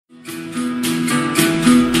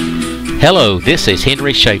Hello, this is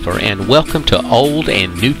Henry Schaefer, and welcome to Old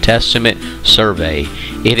and New Testament Survey.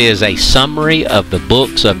 It is a summary of the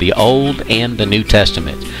books of the Old and the New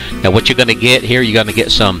Testament. Now, what you're going to get here, you're going to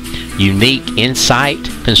get some unique insight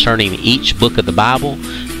concerning each book of the Bible,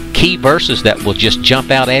 key verses that will just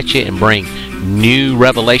jump out at you and bring new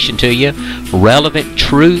revelation to you, relevant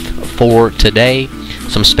truth for today,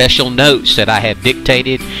 some special notes that I have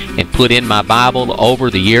dictated and put in my Bible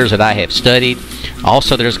over the years that I have studied.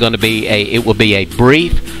 Also, there's going to be it will be a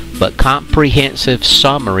brief but comprehensive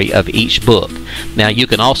summary of each book. Now, you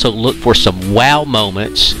can also look for some wow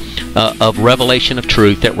moments of revelation of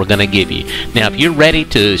truth that we're going to give you. Now, if you're ready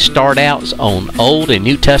to start out on Old and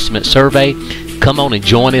New Testament survey, come on and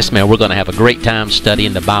join us, man. We're going to have a great time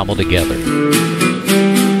studying the Bible together.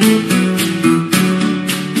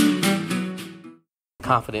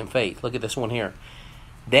 Confident faith. Look at this one here.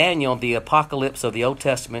 Daniel, the Apocalypse of the Old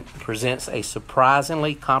Testament, presents a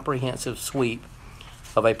surprisingly comprehensive sweep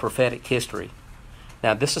of a prophetic history.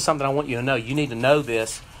 Now, this is something I want you to know. You need to know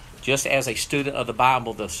this just as a student of the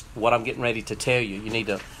Bible. What I'm getting ready to tell you. You need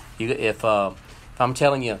to, if I'm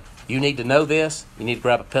telling you, you need to know this, you need to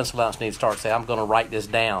grab a pencil out and you need to start saying, I'm going to write this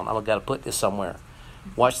down. I've got to put this somewhere.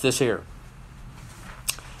 Watch this here.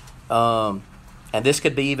 And this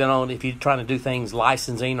could be even on if you're trying to do things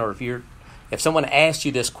licensing, or if someone asks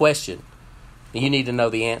you this question, you need to know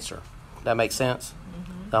the answer. That makes sense?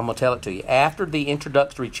 Mm-hmm. I'm going to tell it to you. After the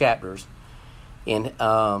introductory chapters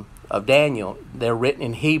of Daniel, they're written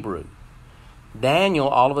in Hebrew. Daniel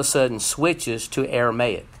all of a sudden switches to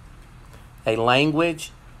Aramaic, a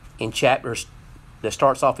language in chapters that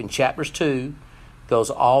starts off in chapters 2, goes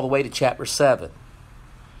all the way to chapter 7,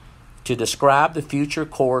 to describe the future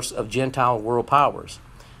course of Gentile world powers.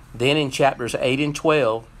 Then in chapters 8 and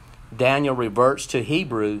 12, Daniel reverts to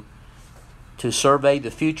Hebrew to survey the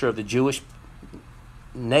future of the Jewish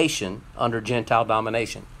nation under Gentile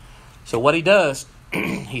domination. So what he does,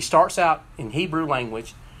 he starts out in Hebrew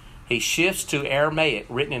language, he shifts to Aramaic,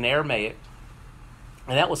 written in Aramaic,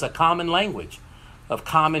 and that was a common language of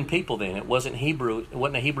common people then. It wasn't Hebrew, it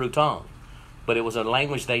wasn't a Hebrew tongue, but it was a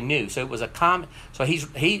language they knew. So it was a common. So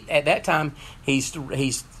he at that time he's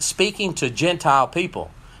speaking to Gentile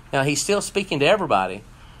people. Now he's still speaking to everybody,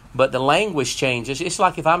 but the language changes. It's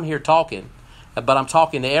like if I'm here talking, but I'm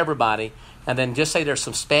talking to everybody, and then just say there's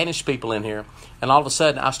some Spanish people in here, and all of a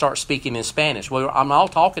sudden I start speaking in Spanish. Well, I'm all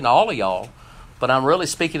talking to all of y'all, but I'm really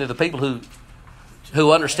speaking to the people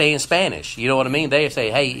who understand Spanish. You know what I mean? They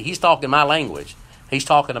say, hey, he's talking my language. He's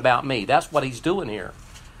talking about me. That's what he's doing here.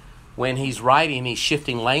 When he's writing, he's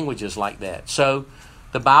shifting languages like that. So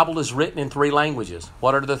the Bible is written in 3 languages.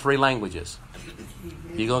 What are the 3 languages?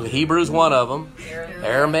 You go, Hebrew's one of them.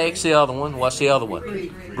 Aramaic's the other one. What's the other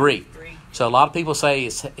one? Greek. So a lot of people say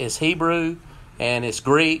it's Hebrew and it's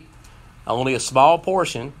Greek. Only a small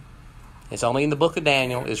portion, it's only in the book of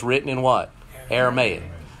Daniel, is written in what? Aramaic.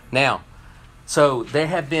 Now, so there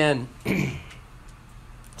have been,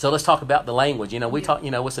 so let's talk about the language. We talk,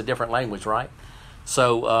 it's a different language, right?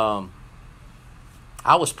 So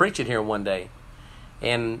I was preaching here one day,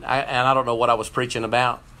 and I don't know what I was preaching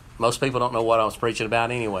about. Most people don't know what I was preaching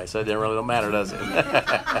about anyway, so it really don't matter, does it?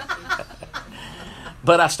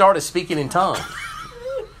 But I started speaking in tongues.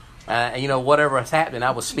 Whatever was happening,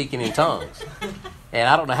 I was speaking in tongues. And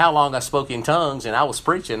I don't know how long I spoke in tongues, and I was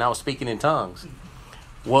preaching, I was speaking in tongues.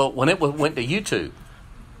 Well, when it went to YouTube,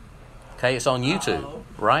 okay, it's on YouTube,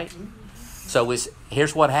 right? So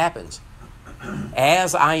here's what happens.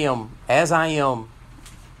 As I am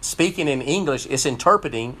speaking in English, it's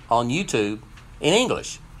interpreting on YouTube in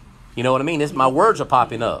English. You know what I mean? My words are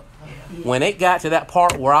popping up. When it got to that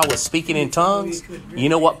part where I was speaking in tongues, you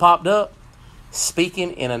know what popped up?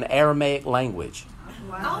 Speaking in an Aramaic language.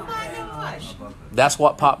 Wow. Oh my gosh. That's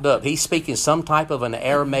what popped up. He's speaking some type of an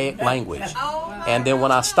Aramaic language. And then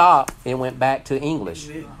when I stopped, it went back to English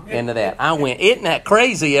into that. I went, isn't that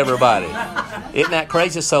crazy, everybody? Isn't that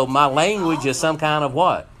crazy? So my language is some kind of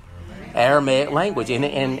what? Aramaic language.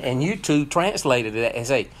 And YouTube translated it as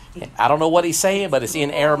I don't know what he's saying, but it's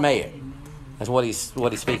in Aramaic. That's what he's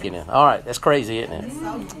speaking in. All right, that's crazy, isn't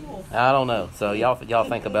it? I don't know. So y'all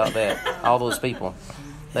think about that. All those people,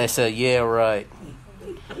 they say, yeah, right.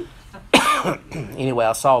 Anyway,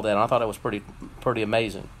 I saw that and I thought it was pretty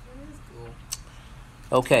amazing.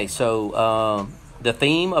 Okay, so the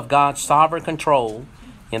theme of God's sovereign control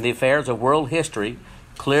in the affairs of world history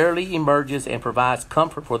clearly emerges and provides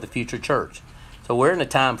comfort for the future church. So we're in a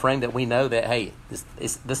time frame that we know that, hey,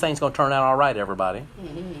 this thing's going to turn out all right, everybody.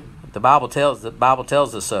 Mm-hmm. The Bible tells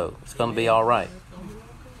us so. It's going to be all right.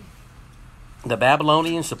 The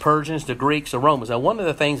Babylonians, the Persians, the Greeks, the Romans. Now, one of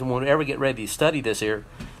the things when we ever get ready to study this here,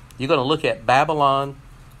 you're going to look at Babylon,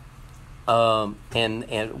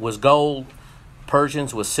 and was gold.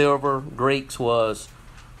 Persians was silver. Greeks was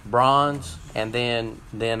bronze, and then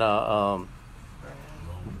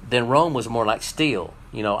Rome was more like steel.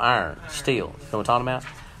 Iron, steel. You know what I'm talking about?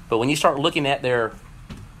 But when you start looking at their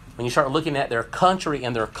country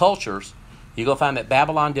and their cultures, you're going to find that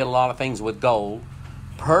Babylon did a lot of things with gold.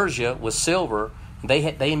 Persia was silver. They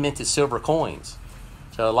invented silver coins.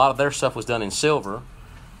 So a lot of their stuff was done in silver.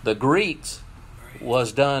 The Greeks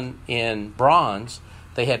was done in bronze.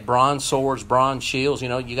 They had bronze swords, bronze shields. You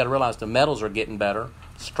got to realize the metals are getting better,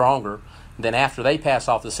 stronger. Then after they pass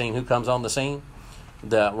off the scene, who comes on the scene?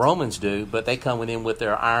 The Romans do, but they come in with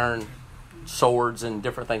their iron swords and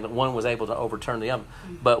different things. One was able to overturn the other.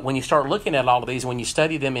 But when you start looking at all of these, when you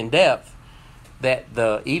study them in depth, that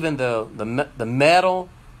the metal,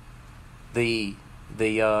 the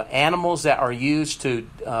animals that are used to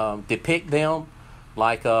depict them,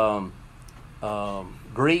 like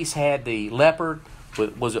Greece had the leopard.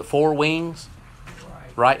 Was it 4 wings?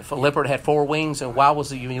 Right. The leopard had 4 wings, and why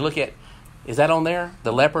was it? When you look at, is that on there?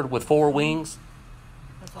 The leopard with 4 wings.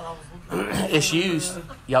 That's what I was looking for. It's used.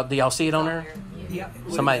 Do y'all see it on there? Yeah.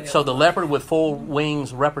 Somebody. So the leopard with 4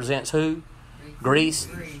 wings represents who? Greece,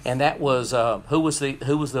 and that was who was the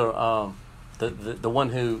one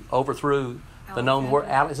who overthrew the known world,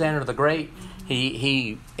 Alexander the Great.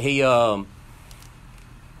 He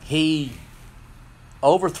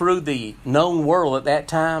overthrew the known world at that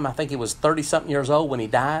time. I think he was 30-something years old when he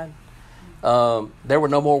died. There were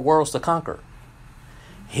no more worlds to conquer.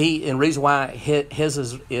 And the reason why his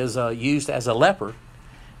is used as a leopard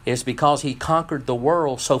is because he conquered the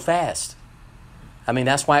world so fast. I mean,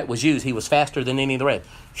 that's why it was used. He was faster than any of the rest.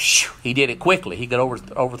 He did it quickly. He could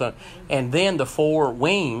overthrow. And then the 4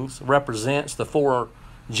 wings represents the 4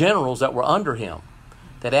 generals that were under him.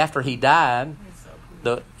 That after he died,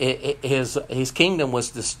 his kingdom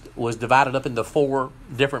was divided up into 4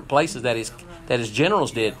 different places that his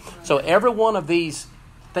generals did. So every one of these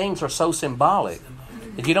things are so symbolic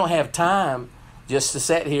that you don't have time just to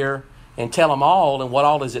sit here and tell them all and what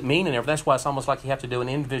all does it mean and everything. That's why it's almost like you have to do an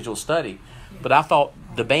individual study. But I thought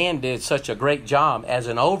the band did such a great job as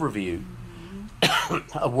an overview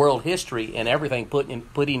of world history and everything,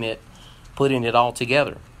 putting it all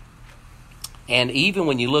together. And even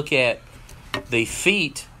when you look at the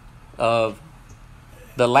feet of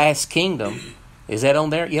the last kingdom, is that on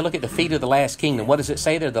there? You look at the feet of the last kingdom. What does it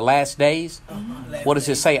say there? The last days? What does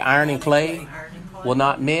it say? Iron and clay will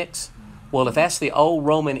not mix. Well, if that's the old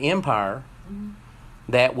Roman Empire,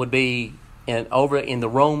 that would be over in the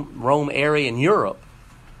Rome area in Europe.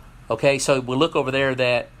 Okay, so we look over there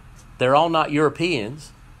that they're all not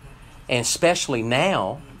Europeans, and especially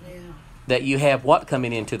now that you have what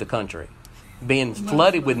coming into the country? Being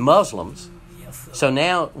flooded with Muslims. So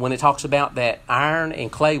now when it talks about that iron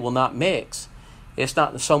and clay will not mix, it's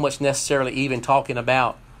not so much necessarily even talking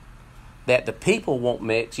about that the people won't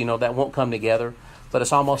mix, that won't come together, but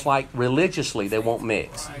it's almost like religiously they won't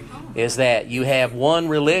mix. Is that you have one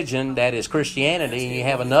religion that is Christianity and you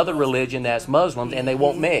have another religion that's Muslim and they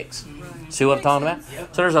won't mix. See what I'm talking about?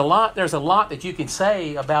 So there's a lot that you can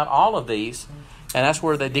say about all of these, and that's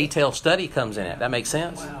where the detailed study comes in at. That makes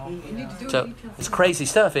sense? So it's crazy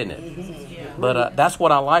stuff, isn't it? But that's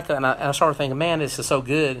what I like, and I started thinking, man, this is so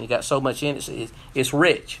good, and you got so much in it. It's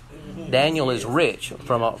rich. Daniel is rich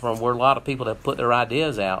from where a lot of people have put their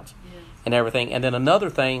ideas out and everything. And then another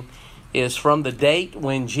thing is from the date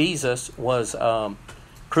when Jesus was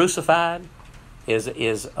crucified, is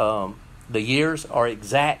the years are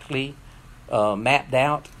exactly mapped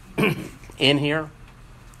out in here,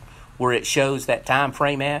 where it shows that time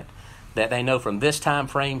frame at, that they know from this time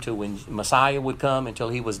frame to when Messiah would come until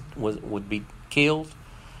he would be killed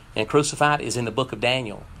and crucified is in the book of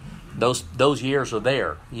Daniel. Those years are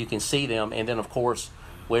there. You can see them. And then, of course,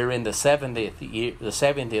 we're in the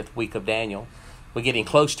 70th week of Daniel. We're getting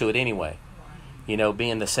close to it anyway.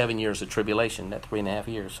 Being the 7 years of tribulation, that 3.5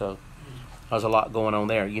 years. So there's a lot going on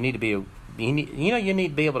there. You need to be able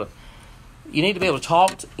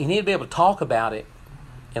to talk about it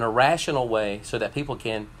in a rational way so that people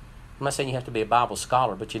can. I'm not saying you have to be a Bible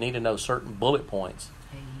scholar, but you need to know certain bullet points.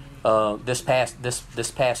 This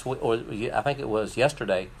past week, or I think it was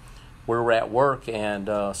yesterday, we were at work and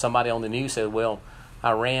somebody on the news said, "Well,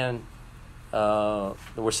 Iran,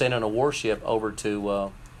 we're sending a warship over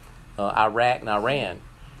to Iraq and Iran,"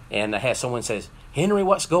 and I had someone says, "Henry,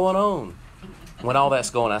 what's going on?" when all that's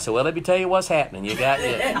going on. I said, well, let me tell you what's happening. You got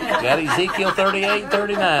Ezekiel 38 and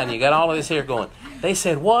 39. You got all of this here going. They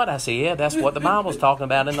said, what? I said, yeah, that's what the Bible's talking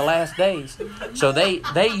about in the last days. So they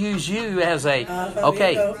use you as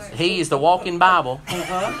okay, he is the walking Bible.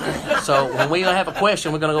 So when we have a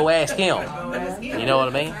question, we're going to go ask him. You know what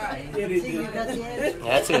I mean?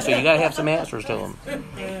 That's it. So you got to have some answers to them.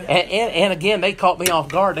 And again, they caught me off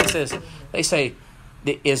guard. They say,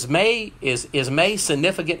 is May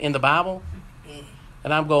significant in the Bible?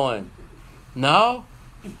 And I'm going, no,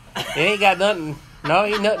 it ain't got nothing. No,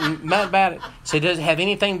 ain't nothing about it. So does it have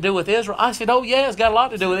anything to do with Israel? I said, oh, yeah, it's got a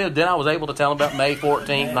lot to do with it. Then I was able to tell them about May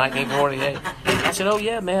 14th, 1948. I said, oh,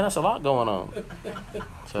 yeah, man, that's a lot going on.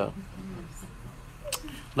 So,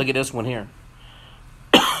 look at this one here.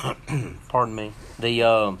 Pardon me.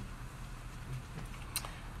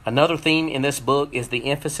 Another theme in this book is the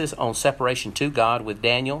emphasis on separation to God, with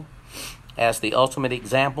Daniel as the ultimate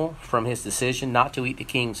example, from his decision not to eat the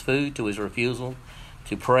king's food to his refusal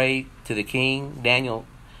to pray to the king. Daniel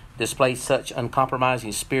displayed such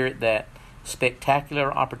uncompromising spirit that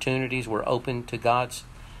spectacular opportunities were open to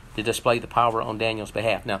to display the power on Daniel's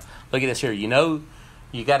behalf. Now, look at this here.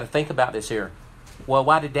 You got to think about this here. Well,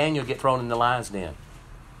 why did Daniel get thrown in the lion's den?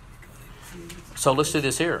 So let's do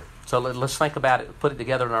this here. So let's think about it, put it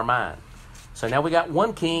together in our mind. So now we got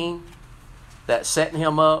one king that's setting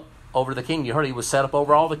him up over the king. You heard he was set up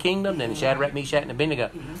over all the kingdom. Then Shadrach, Meshach, and Abednego.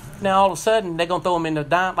 Now all of a sudden they're going to throw him in the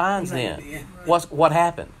lion's den. What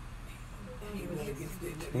happened?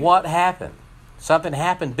 What happened? Something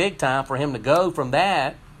happened big time for him to go from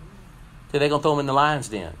that to they're going to throw him in the lion's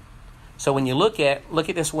den. So when you look at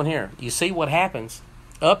this one here, you see what happens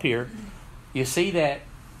up here. You see that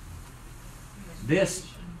this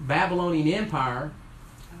Babylonian Empire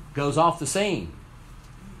goes off the scene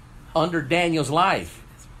under Daniel's life.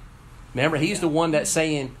 Remember, he's the one that's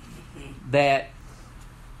saying that,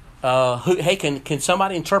 hey, can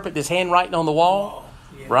somebody interpret this handwriting on the wall?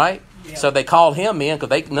 Right? Yeah. So they called him in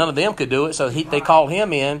because none of them could do it. So they called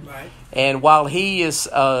him in. Right. And while he is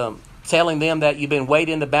telling them that you've been weighed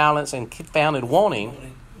in the balance and found it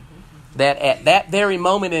wanting, that at that very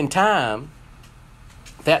moment in time,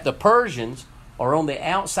 that the Persians are on the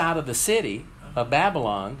outside of the city of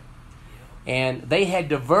Babylon, and they had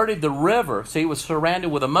diverted the river. See, it was surrounded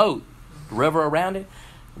with a moat, river around it.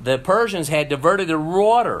 The Persians had diverted the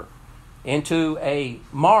water into a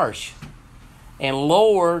marsh and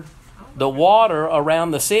lowered the water around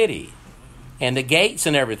the city and the gates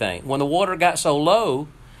and everything. When the water got so low,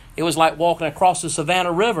 it was like walking across the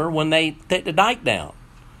Savannah River when they took the dike down.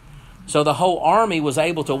 So the whole army was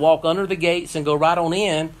able to walk under the gates and go right on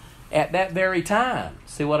in at that very time.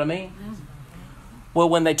 See what I mean? Well,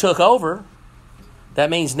 when they took over, that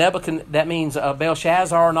means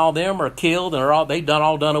Belshazzar and all them are killed and they're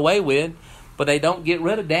all done away with. But they don't get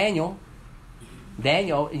rid of Daniel.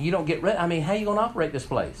 You don't get rid. I mean, how are you going to operate this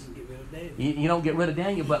place? You don't get rid of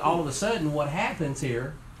Daniel. But all of a sudden, what happens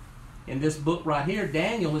here in this book right here?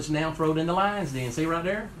 Daniel is now thrown in the lion's den. See right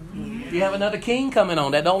there? Mm-hmm. You have another king coming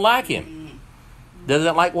on that don't like him.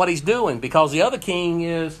 Doesn't like what he's doing because the other king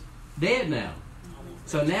is dead now.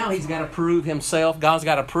 So now he's got to prove himself. God's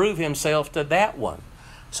got to prove himself to that one.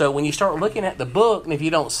 So when you start looking at the book, and if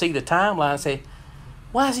you don't see the timeline, say,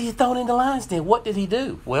 why is he thrown in the lion's den? What did he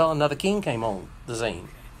do? Well, another king came on the scene.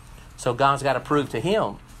 So God's got to prove to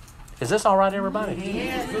him. Is this all right, everybody?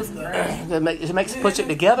 Yes. It puts it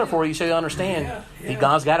together for you so you understand. Yeah.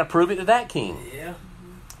 God's got to prove it to that king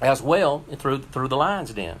as well through the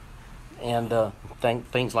lion's den and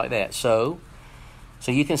things like that. So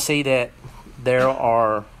you can see that there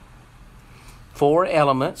are 4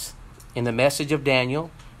 elements in the message of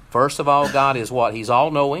Daniel. First of all, God is what? He's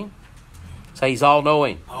all-knowing. Say He's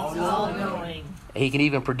all-knowing. All-knowing. He can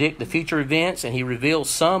even predict the future events, and He reveals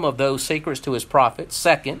some of those secrets to His prophets.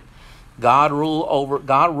 Second, God rules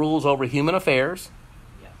over human affairs.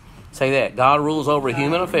 Yeah. Say that. God rules over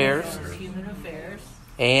human affairs.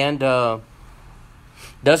 And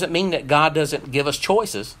doesn't mean that God doesn't give us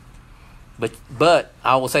choices. But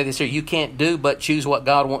I will say this here, you can't do but choose what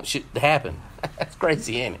God wants you to happen. That's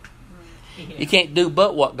crazy, ain't it? Yeah. You can't do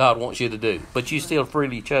but what God wants you to do, but you still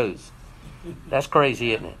freely chose. That's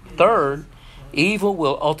crazy, isn't it? Third, evil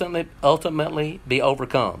will ultimately be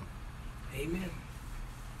overcome. Amen.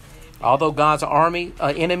 Although God's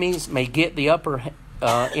enemies may get the upper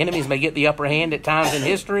hand at times in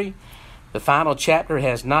history, the final chapter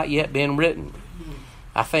has not yet been written.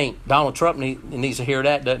 I think Donald Trump needs to hear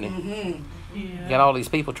that, doesn't he? Mm-hmm. Yeah. Got all these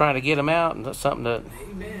people trying to get him out, and that's something that,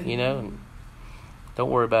 and don't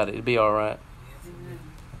worry about it. It'll be all right.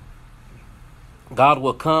 God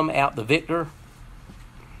will come out the victor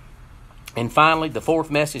And finally, the fourth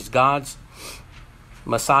message, God's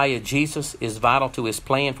Messiah Jesus is vital to his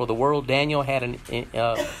plan for the world. Daniel had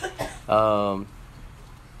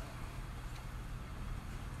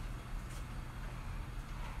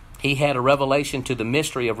he had a revelation to the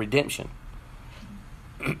mystery of redemption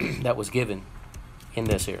that was given in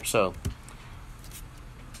this here. So,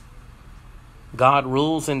 God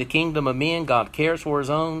rules in the kingdom of men. God cares for his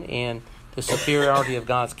own and the superiority of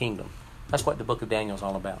God's kingdom. That's what the book of Daniel is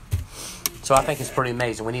all about. So I think it's pretty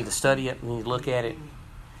amazing. We need to study it. We need to look at it.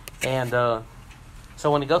 And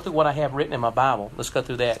so when you go through what I have written in my Bible, let's go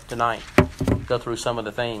through that tonight. Go through some of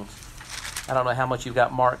the things. I don't know how much you've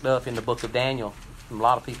got marked up in the book of Daniel. A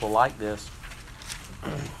lot of people like this.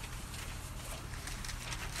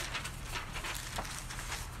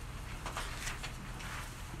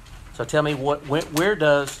 So tell me, where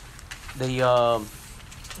does the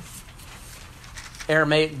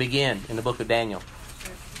Aramaic begin in the book of Daniel?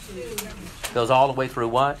 Goes all the way through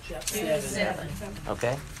what? 7.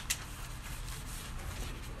 Okay.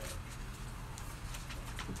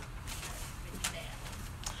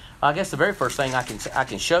 I guess the very first thing I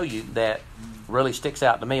can show you that really sticks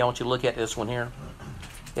out to me, I want you to look at this one here.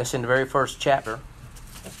 It's in the very first chapter.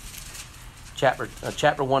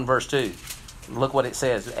 Chapter 1, verse 2. Look what it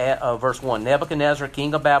says. Verse 1. Nebuchadnezzar,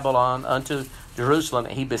 king of Babylon, unto Jerusalem,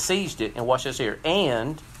 he besieged it. And watch this here.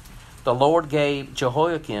 And the Lord gave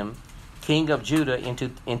Jehoiakim, king of Judah,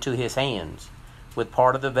 into his hands, with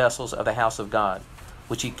part of the vessels of the house of God,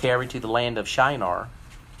 which he carried to the land of Shinar,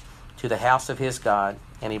 to the house of his God,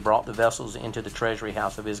 and he brought the vessels into the treasury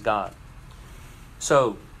house of his God.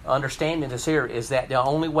 So, understanding this here is that the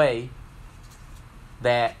only way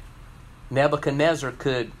that Nebuchadnezzar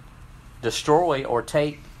could destroy or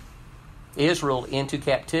take Israel into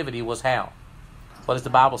captivity was how? What does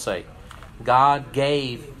the Bible say? God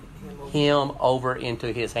gave him over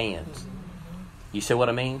into his hands. You see what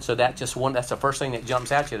I mean? So that's the first thing that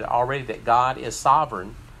jumps out at you already, that God is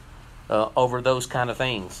sovereign over those kind of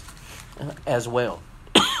things as well.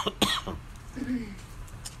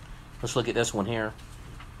 Let's look at this one here.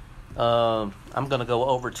 I'm going to go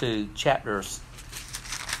over to chapters.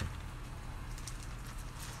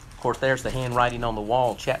 Of course, there's the handwriting on the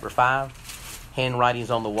wall. Chapter 5,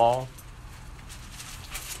 handwritings on the wall.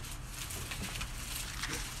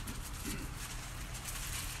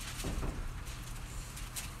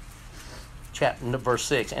 Verse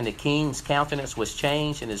 6, and the king's countenance was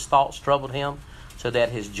changed, and his thoughts troubled him, so that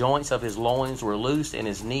his joints of his loins were loosed, and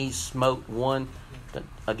his knees smote one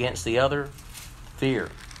against the other. Fear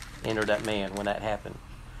entered that man when that happened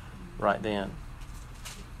right then.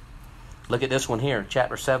 Look at this one here,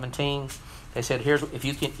 chapter 17. They said, "Here's if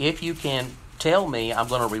you can tell me, I'm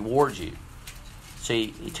going to reward you."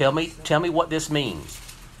 See, tell me what this means.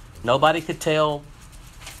 Nobody could tell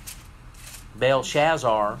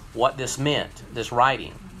Belshazzar what this meant, this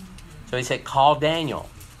writing. So he said, "Call Daniel.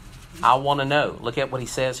 I want to know." Look at what he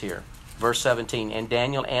says here. Verse 17. And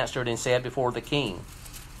Daniel answered and said before the king,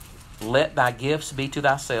 "Let thy gifts be to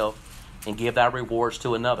thyself, and give thy rewards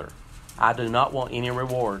to another. I do not want any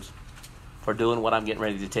rewards for doing what I'm getting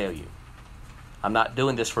ready to tell you. I'm not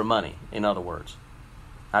doing this for money, in other words."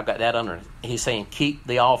 I've got that under it. He's saying, keep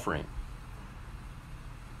the offering,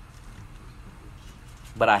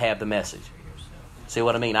 but I have the message. See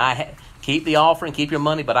what I mean? Keep the offering, keep your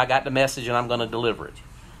money, but I got the message and I'm going to deliver it.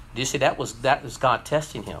 Do you see that was God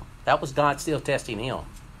testing him? That was God still testing him.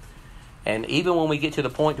 And even when we get to the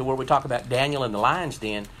point to where we talk about Daniel in the lion's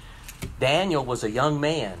den, Daniel was a young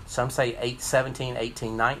man. Some say 17,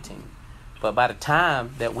 18, 19. But by the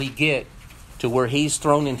time that we get to where he's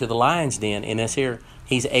thrown into the lion's den, and this here,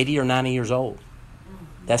 he's 80 or 90 years old.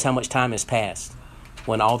 That's how much time has passed.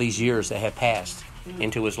 When all these years that have passed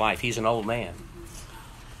into his life, he's an old man.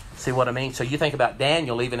 See what I mean? So you think about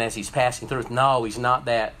Daniel, even as he's passing through. No, he's not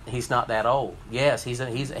that old. Yes, he's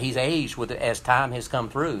aged with it as time has come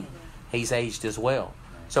through. He's aged as well.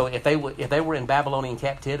 So if they were in Babylonian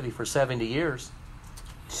captivity for 70 years,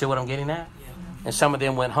 see what I'm getting at? And some of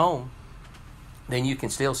them went home, then you can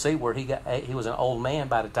still see where he was an old man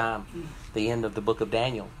by the time the end of the book of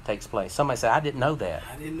Daniel takes place. Somebody said, "I didn't know that."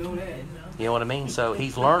 I didn't know that. You know what I mean? So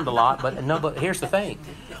he's learned a lot, but here's the thing.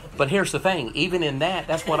 Even in that,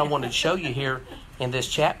 that's what I wanted to show you here in this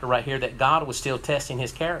chapter right here, that God was still testing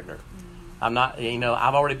his character. I've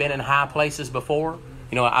already been in high places before.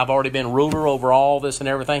 I've already been ruler over all this and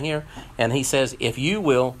everything here. And he says, if you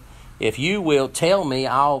will tell me,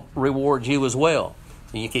 I'll reward you as well.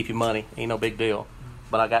 And you keep your money, ain't no big deal.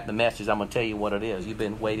 But I got the message, I'm going to tell you what it is. You've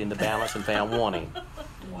been weighed in the balance and found wanting.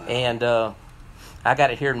 Wow. And I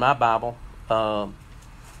got it here in my Bible.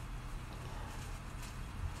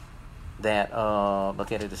 that,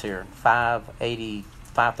 look at it here,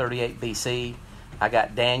 538 BC. I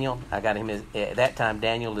got Daniel. I got him at that time.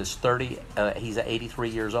 Daniel is 30. He's 83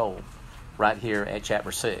 years old, right here at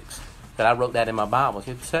chapter 6. But I wrote that in my Bible.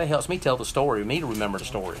 That helps me tell the story, me to remember the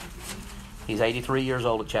story. He's 83 years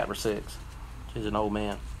old at chapter 6. He's an old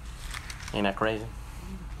man. Ain't that crazy?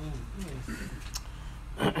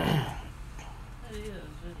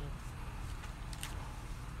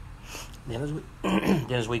 Then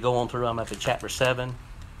as we go on through, I'm up to chapter 7,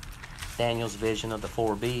 Daniel's vision of the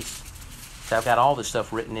 4 beasts. So I've got all this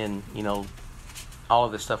stuff written in, all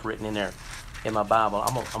of this stuff written in there in my Bible.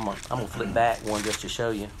 I'm gonna flip back one just to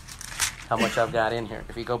show you how much I've got in here.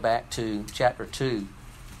 If you go back to chapter 2,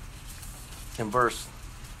 in verse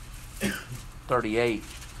 38,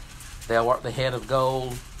 thou art the head of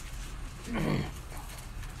gold.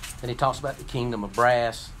 Then he talks about the kingdom of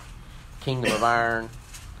brass, kingdom of iron,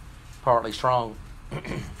 partly strong.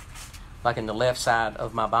 Like in the left side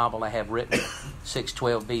of my Bible, I have written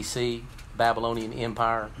 612 BC, Babylonian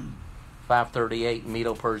Empire, 538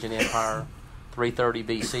 Medo-Persian Empire, 330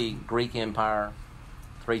 BC, Greek Empire,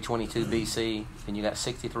 322 BC, and you got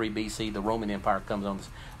 63 BC, the Roman Empire comes on this.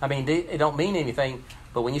 I mean, it don't mean anything,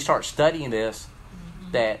 but when you start studying this,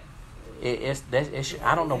 that it's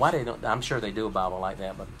I don't know why they don't. I'm sure they do a Bible like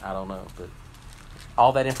that, but I don't know. But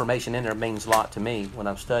all that information in there means a lot to me when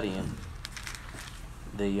I'm studying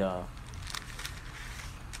the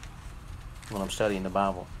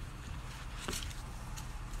Bible.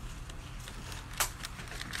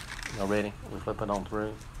 Y'all ready? We flip it on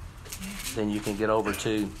through. Then you can get over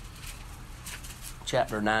to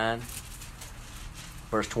chapter 9,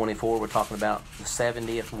 verse 24. We're talking about the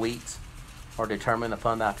 70th weeks are determined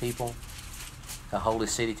upon thy people, a holy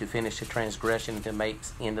city, to finish the transgression and to make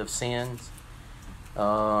end of sins.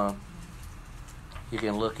 You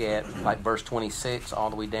can look at like verse 26 all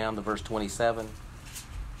the way down to verse 27.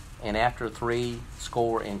 And after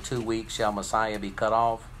 62 weeks shall Messiah be cut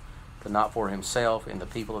off, but not for himself and the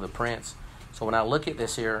people of the prince. So when I look at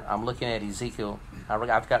this here, I'm looking at Ezekiel.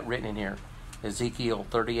 I've got written in here Ezekiel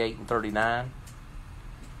 38 and 39.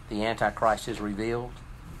 The Antichrist is revealed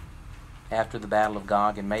after the battle of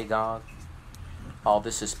Gog and Magog. All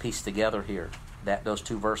this is pieced together here. Those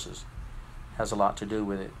two verses has a lot to do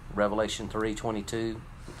with it. Revelation 3:22,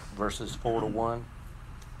 verses 4 to 1.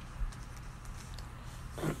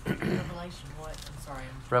 Revelation what? I'm sorry.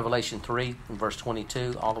 Revelation 3 and verse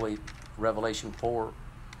 22, all the way Revelation 4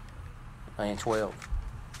 and 12.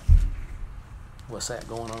 What's that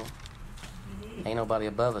going on? Ain't nobody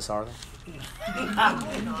above us, are there?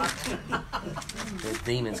 The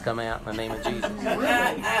demons come out in the name of Jesus.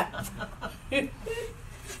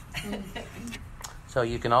 So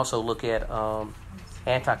you can also look at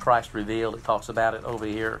Antichrist revealed. It talks about it over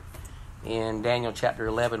here in Daniel chapter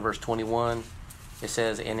 11, verse 21. It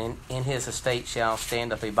says, and in his estate shall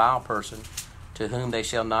stand up a vile person, to whom they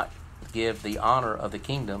shall not give the honor of the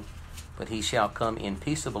kingdom, but he shall come in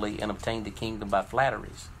peaceably and obtain the kingdom by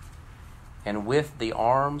flatteries. And with the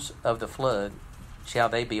arms of the flood shall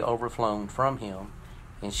they be overflown from him,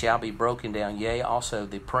 and shall be broken down, yea, also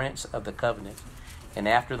the prince of the covenant. And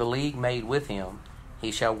after the league made with him,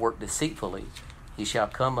 he shall work deceitfully. He shall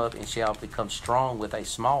come up and shall become strong with a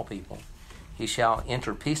small people. He shall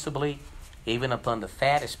enter peaceably, even upon the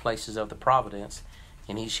fattest places of the providence,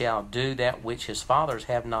 and he shall do that which his fathers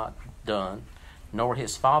have not done, nor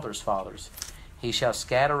his fathers' fathers. He shall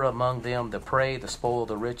scatter among them the prey, the spoil,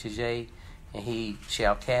 the riches, yea, and he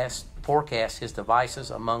shall forecast his devices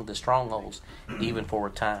among the strongholds, even for a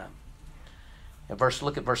time.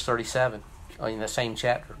 Look at verse 37 in the same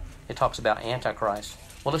chapter. It talks about Antichrist.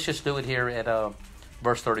 Well, let's just do it here at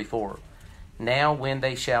verse 34. Now when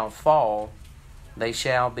they shall fall, they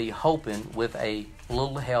shall be hoping with a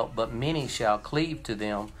little help, but many shall cleave to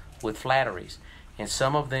them with flatteries. And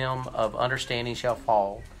some of them of understanding shall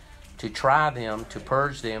fall, to try them, to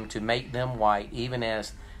purge them, to make them white, even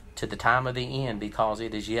as to the time of the end, because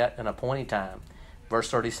it is yet an appointed time.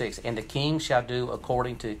 Verse 36, and the king shall do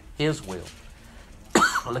according to his will.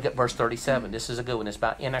 Look at verse 37. This is a good one. It's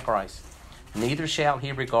about Antichrist. Neither shall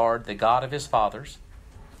he regard the God of his fathers.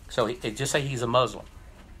 So just say he's a Muslim.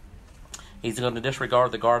 He's going to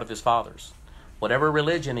disregard the God of his fathers. Whatever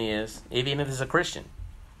religion is, even if he's a Christian,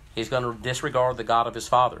 he's going to disregard the God of his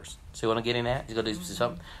fathers. See what I'm getting at? He's going to do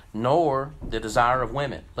something. Nor the desire of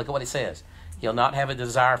women. Look at what he says. He'll not have a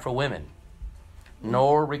desire for women,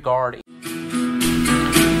 nor regard.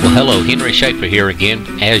 Well, hello, Henry Schaefer here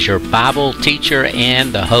again as your Bible teacher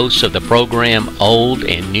and the host of the program Old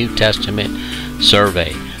and New Testament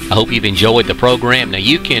Survey. I hope you've enjoyed the program. Now,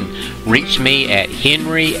 you can reach me at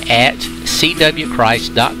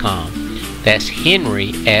henry@cwchrist.com. That's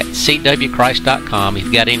henry@cwchrist.com. If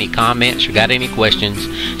you've got any comments or got any questions,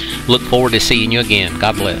 look forward to seeing you again.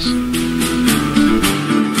 God bless.